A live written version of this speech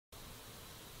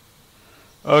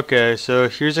Okay, so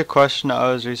here's a question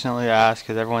I was recently asked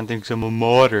because everyone thinks I'm a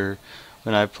modder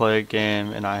when I play a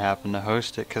game and I happen to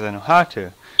host it because I know how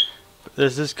to. But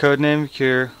this is codename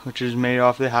Cure, which is made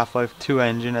off the Half-Life 2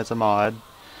 engine as a mod,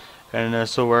 and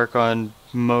this will work on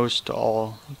most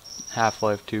all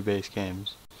Half-Life 2 base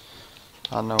games.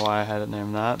 I don't know why I had it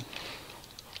named that.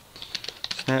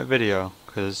 Snap video,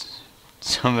 because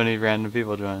so many random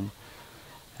people join,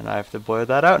 and I have to blur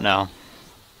that out now.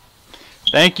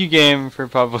 Thank you, game, for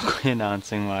publicly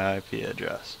announcing my IP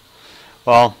address.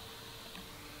 Well,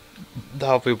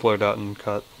 that'll be blurred out and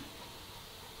cut.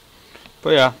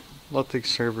 But yeah, let the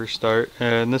server start.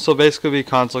 And this will basically be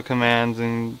console commands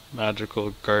and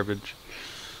magical garbage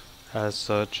as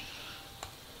such.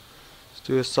 Let's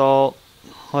do assault,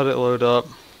 let it load up.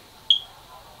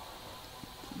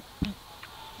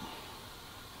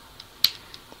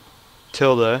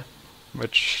 Tilde,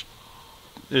 which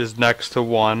is next to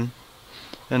 1.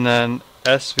 And then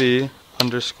SV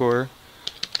underscore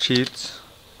cheats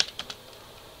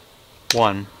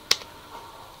 1.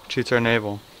 Cheats are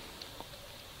enabled.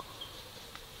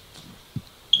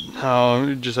 Now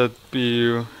you just have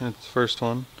BU, it's the first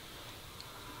one.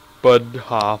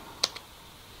 Budha.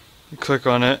 You click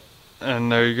on it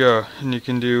and there you go. And you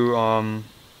can do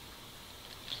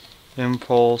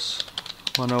impulse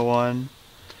 101,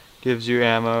 gives you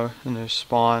ammo, and there's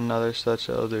spawn and other such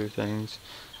other things.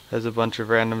 As a bunch of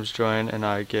randoms join and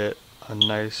I get a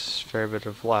nice fair bit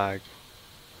of lag.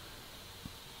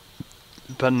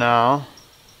 But now,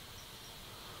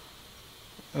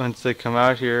 once they come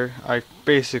out here, I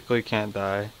basically can't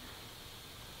die.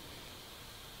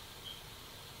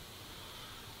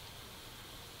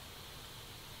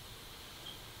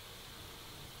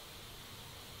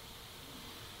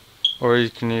 Or you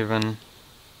can even,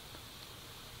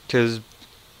 because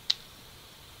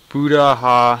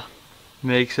budha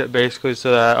makes it basically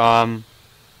so that, I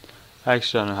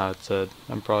actually don't know how it's said,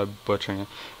 I'm probably butchering it.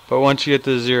 But once you get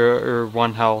to 0 or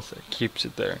 1 health, it keeps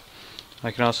it there.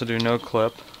 I can also do no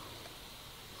clip,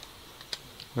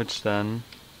 which then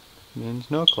means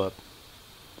no clip.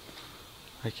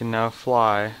 I can now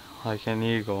fly like an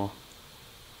eagle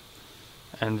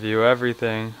and view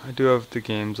everything. I do have the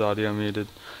game's audio muted.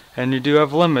 And you do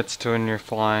have limits to when you're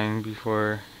flying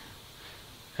before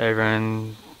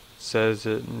everyone says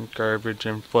it in garbage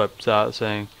and flips out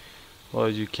saying, well,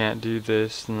 you can't do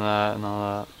this and that and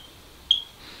all that.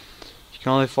 You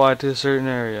can only fly to a certain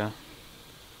area.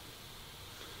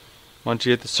 Once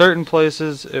you get to certain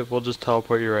places, it will just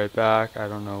teleport you right back. I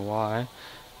don't know why.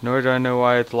 Nor do I know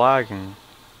why it's lagging.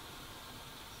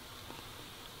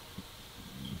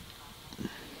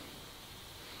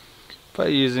 By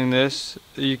using this,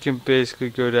 you can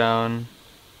basically go down,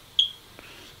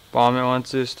 bomb it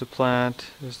once is to plant,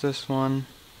 is this one,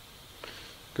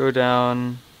 go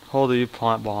down, hold E,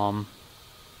 plant bomb.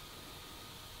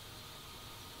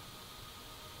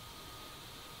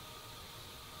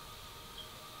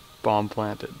 Bomb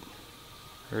planted.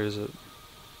 Or is it?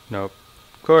 Nope.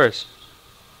 Of course.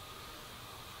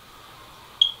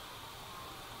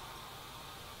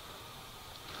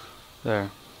 There.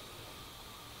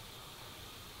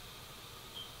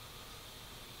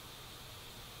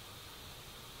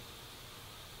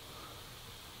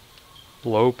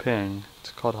 Low ping.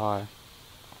 It's called high.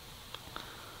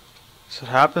 So it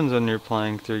happens when you're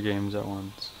playing 3 games at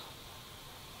once.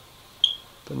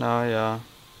 But now, yeah.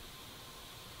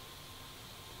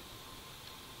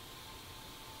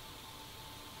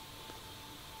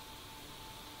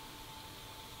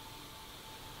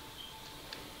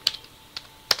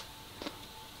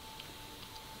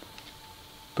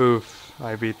 Boof.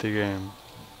 I beat the game.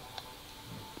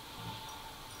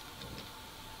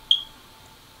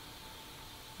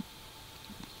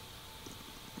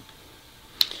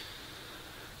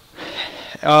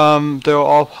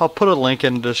 I'll put a link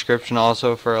in the description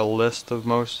also for a list of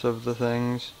most of the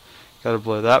things. Gotta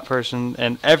blur that person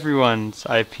and everyone's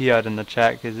IP out in the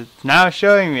chat because it's now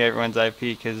showing me everyone's IP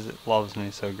because it loves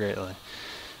me so greatly.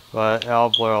 But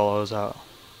I'll blur all those out.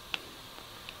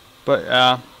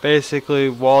 But basically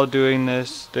while doing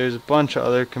this, there's a bunch of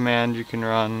other commands you can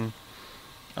run.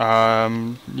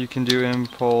 You can do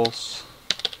impulse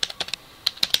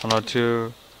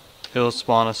 102. It'll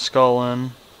spawn a skull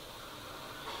in.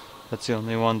 That's the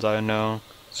only ones I know.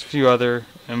 There's a few other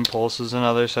impulses and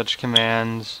other such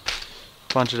commands.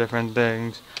 A bunch of different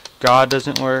things. God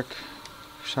doesn't work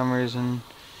for some reason.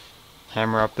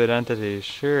 Hammer up identities,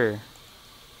 sure.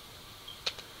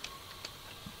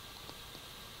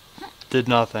 Did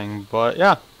nothing, but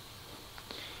yeah.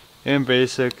 In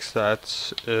basics,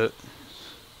 that's it.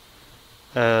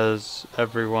 As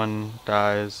everyone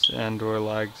dies and or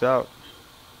lags out.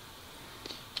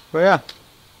 But yeah,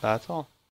 that's all.